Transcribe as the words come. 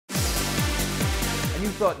You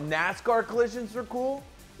thought NASCAR collisions were cool?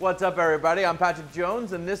 What's up, everybody? I'm Patrick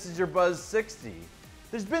Jones, and this is your Buzz 60.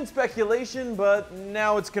 There's been speculation, but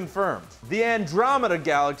now it's confirmed. The Andromeda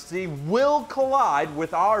Galaxy will collide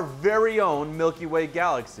with our very own Milky Way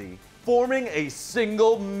Galaxy, forming a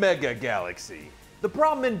single mega galaxy. The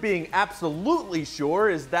problem in being absolutely sure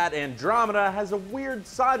is that Andromeda has a weird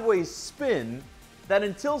sideways spin that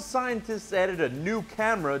until scientists added a new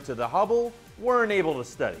camera to the Hubble, weren't able to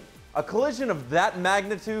study. A collision of that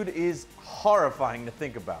magnitude is horrifying to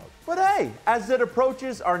think about. But hey, as it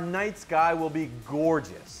approaches, our night sky will be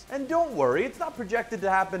gorgeous. And don't worry, it's not projected to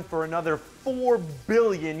happen for another 4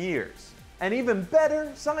 billion years. And even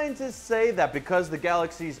better, scientists say that because the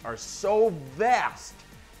galaxies are so vast,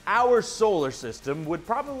 our solar system would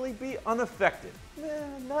probably be unaffected.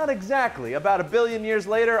 Not exactly. About 1 billion years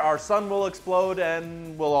later, our sun will explode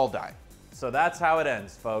and we'll all die. So that's how it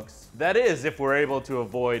ends, folks. That is, if we're able to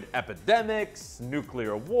avoid epidemics,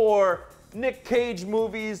 nuclear war, Nick Cage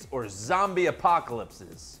movies, or zombie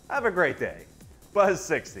apocalypses. Have a great day. Buzz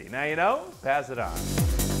 60. Now you know, pass it on.